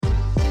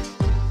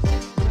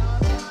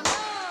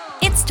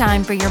It's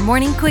time for your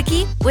morning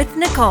quickie with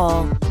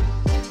Nicole.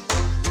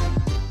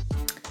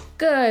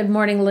 Good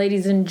morning,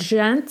 ladies and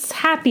gents.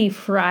 Happy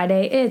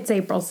Friday. It's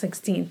April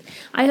 16th.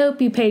 I hope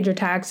you paid your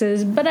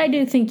taxes, but I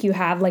do think you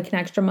have like an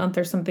extra month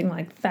or something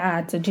like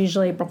that. It's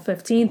usually April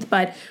 15th,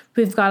 but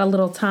we've got a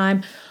little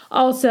time.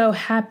 Also,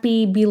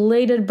 happy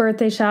belated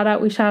birthday shout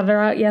out. We shouted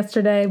her out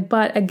yesterday,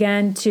 but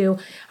again to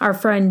our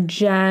friend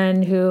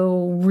Jen,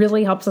 who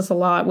really helps us a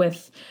lot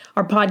with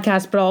our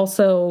podcast, but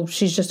also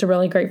she's just a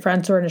really great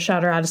friend. So we're going to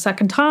shout her out a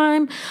second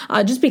time,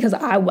 just because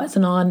I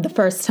wasn't on the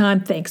first time.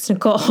 Thanks,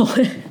 Nicole.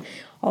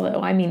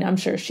 Although, I mean, I'm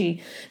sure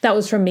that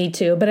was from me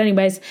too. But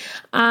anyways,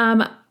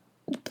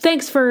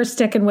 thanks for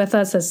sticking with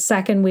us a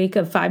second week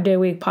of 5-day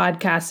week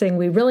podcasting.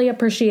 We really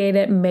appreciate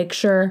it. Make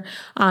sure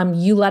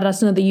you let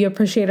us know that you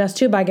appreciate us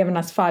too by giving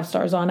us 5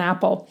 stars on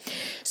Apple.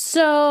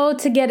 So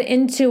to get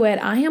into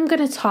it, I am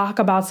going to talk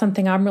about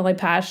something I'm really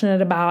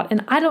passionate about.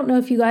 And I don't know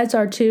if you guys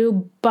are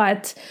too,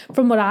 but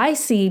from what I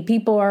see,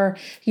 people are,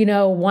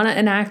 want to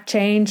enact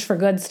change for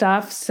good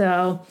stuff.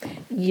 So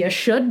you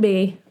should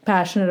be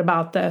passionate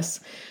about this.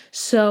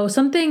 So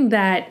something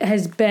that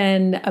has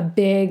been a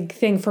big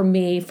thing for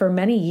me for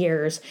many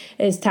years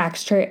is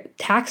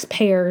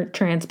taxpayer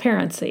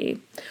transparency,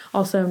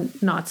 also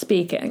not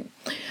speaking.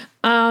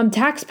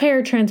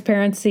 Taxpayer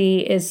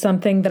transparency is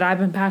something that I've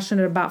been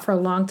passionate about for a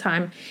long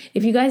time.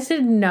 If you guys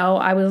didn't know,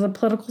 I was a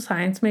political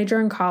science major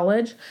in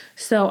college,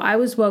 so I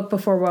was woke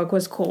before woke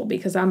was cool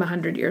because I'm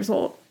 100 years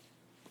old.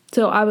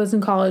 So I was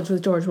in college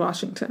with George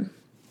Washington.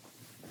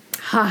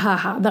 Ha ha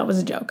ha, that was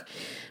a joke.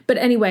 But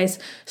anyways,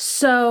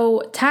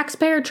 so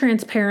taxpayer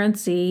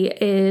transparency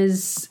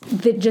is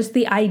just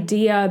the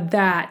idea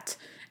that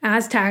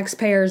as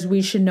taxpayers,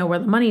 we should know where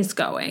the money's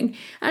going.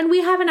 And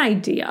we have an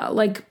idea.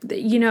 Like,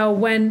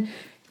 when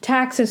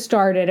taxes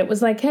started, it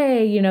was like,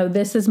 hey,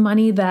 this is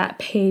money that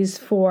pays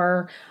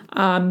for,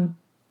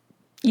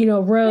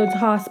 roads,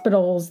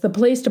 hospitals, the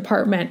police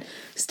department,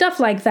 stuff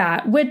like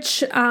that,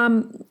 which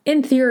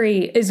in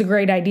theory is a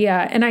great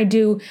idea. And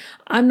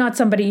I'm not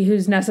somebody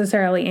who's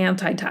necessarily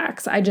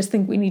anti-tax. I just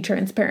think we need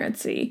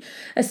transparency,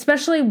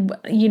 especially,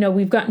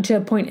 we've gotten to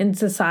a point in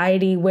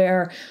society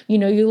where,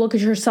 you look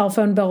at your cell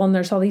phone bill and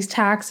there's all these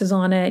taxes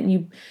on it and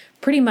you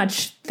pretty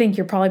much think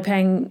you're probably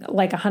paying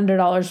like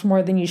 $100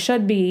 more than you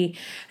should be.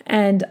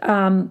 And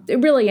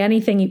really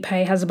anything you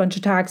pay has a bunch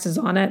of taxes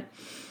on it.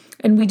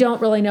 And we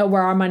don't really know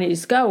where our money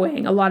is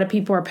going. A lot of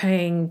people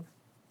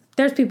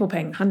there's people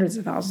paying hundreds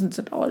of thousands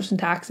of dollars in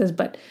taxes,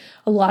 but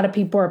a lot of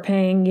people are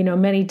paying,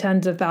 many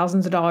tens of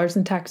thousands of dollars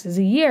in taxes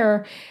a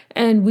year.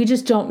 And we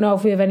just don't know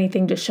if we have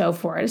anything to show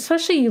for it,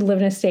 especially you live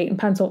in a state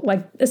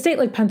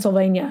like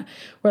Pennsylvania,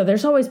 where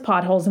there's always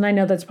potholes. And I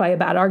know that's probably a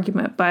bad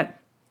argument, but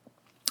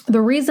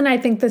the reason I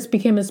think this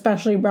became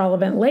especially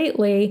relevant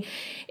lately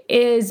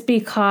is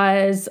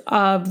because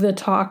of the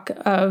talk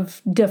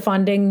of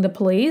defunding the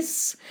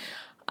police.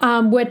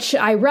 Which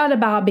I read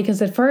about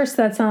because at first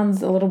that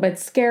sounds a little bit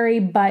scary,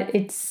 but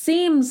it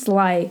seems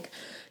like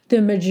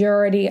the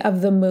majority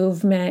of the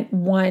movement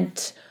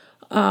want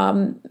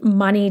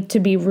money to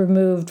be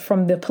removed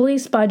from the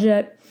police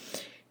budget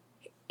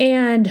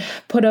and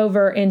put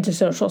over into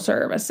social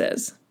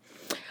services.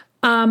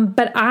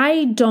 But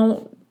I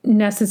don't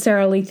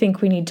necessarily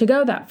think we need to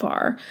go that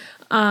far.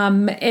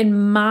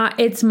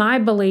 It's my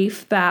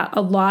belief that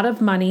a lot of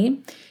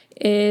money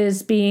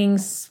is being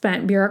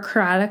spent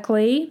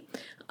bureaucratically.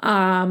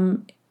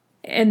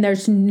 And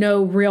there's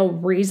no real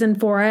reason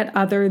for it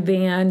other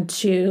than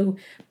to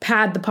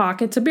pad the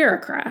pockets of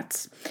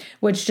bureaucrats,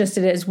 which just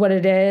it is what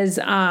it is.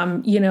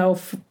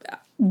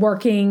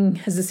 Working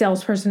as a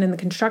salesperson in the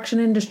construction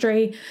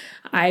industry,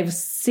 I've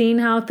seen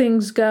how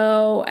things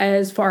go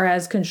as far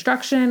as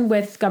construction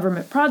with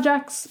government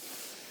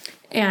projects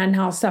and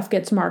how stuff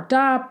gets marked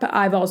up.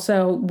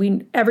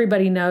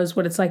 Everybody knows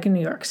what it's like in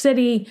New York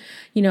City.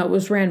 It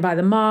was ran by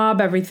the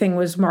mob. Everything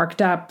was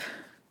marked up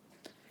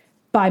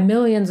by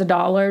millions of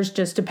dollars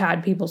just to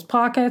pad people's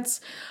pockets.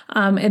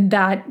 And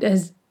that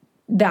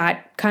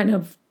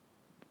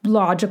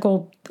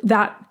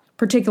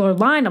particular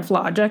line of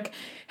logic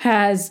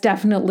has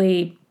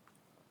definitely,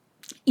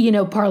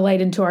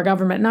 parlayed into our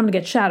government. And I'm going to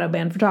get shadow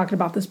banned for talking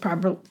about this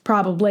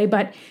probably,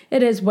 but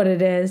it is what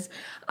it is.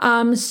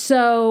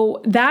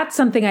 So that's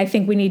something I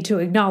think we need to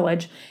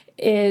acknowledge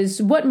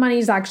is what money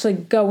is actually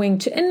going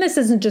to, and this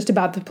isn't just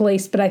about the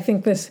police, but I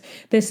think this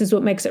is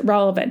what makes it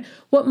relevant.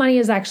 What money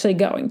is actually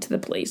going to the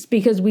police?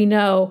 Because we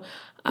know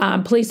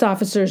police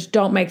officers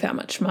don't make that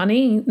much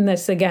money. And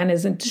this, again,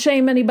 isn't to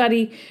shame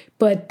anybody,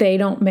 but they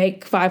don't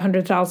make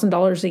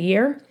 $500,000 a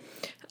year.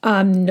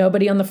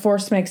 Nobody on the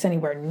force makes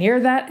anywhere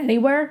near that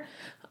anywhere.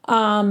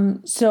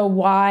 So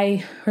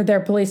why are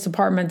their police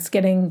departments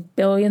getting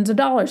billions of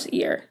dollars a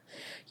year?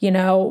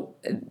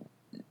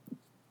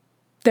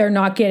 They're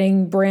not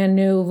getting brand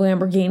new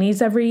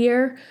Lamborghinis every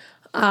year.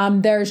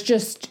 There's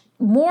just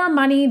more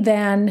money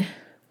than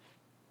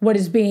what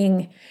is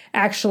being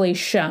actually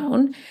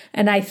shown.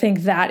 And I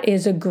think that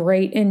is a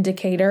great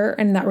indicator,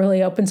 and that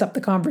really opens up the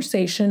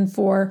conversation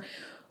for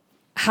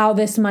how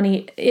this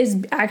money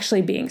is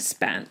actually being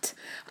spent.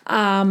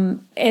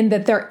 And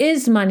that there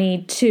is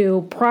money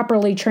to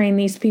properly train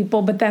these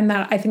people. But then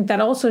I think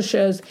that also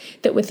shows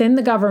that within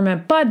the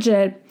government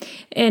budget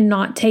and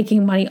not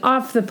taking money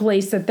off the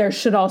police, that there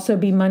should also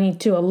be money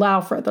to allow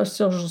for those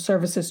social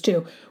services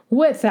too,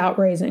 without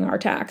raising our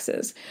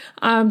taxes.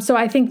 So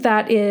I think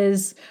that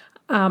is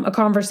a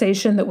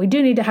conversation that we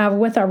do need to have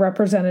with our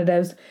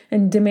representatives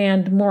and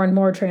demand more and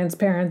more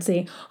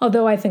transparency,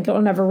 although I think it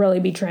will never really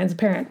be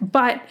transparent.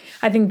 But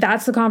I think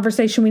that's the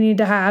conversation we need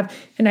to have,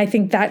 and I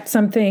think that's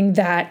something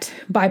that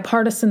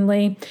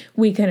bipartisanly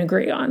we can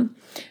agree on.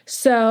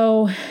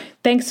 So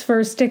thanks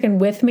for sticking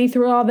with me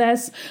through all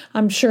this.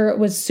 I'm sure it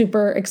was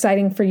super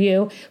exciting for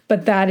you,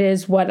 but that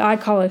is what I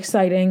call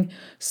exciting.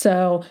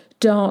 So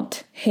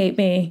don't hate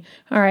me.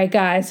 All right,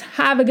 guys,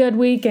 have a good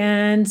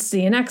weekend.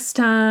 See you next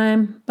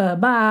time.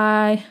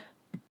 Bye-bye.